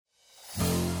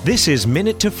This is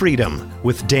Minute to Freedom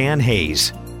with Dan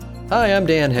Hayes. Hi, I'm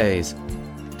Dan Hayes.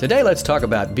 Today let's talk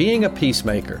about being a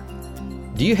peacemaker.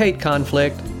 Do you hate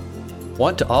conflict?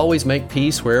 Want to always make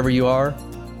peace wherever you are?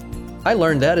 I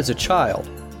learned that as a child,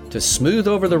 to smooth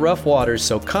over the rough waters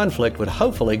so conflict would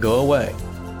hopefully go away.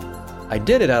 I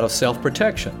did it out of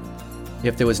self-protection.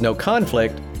 If there was no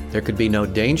conflict, there could be no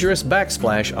dangerous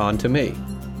backsplash onto me.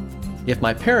 If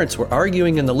my parents were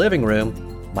arguing in the living room,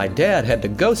 my dad had to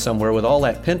go somewhere with all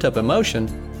that pent-up emotion,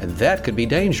 and that could be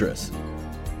dangerous.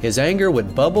 His anger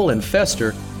would bubble and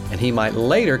fester, and he might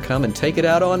later come and take it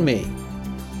out on me.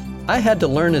 I had to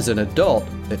learn as an adult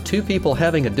that two people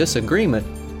having a disagreement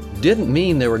didn't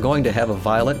mean they were going to have a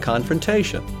violent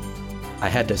confrontation. I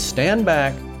had to stand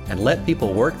back and let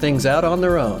people work things out on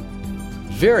their own.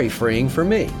 Very freeing for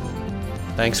me.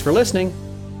 Thanks for listening.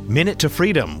 Minute to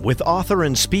Freedom with author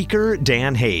and speaker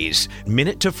Dan Hayes.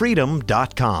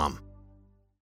 MinuteToFreedom.com.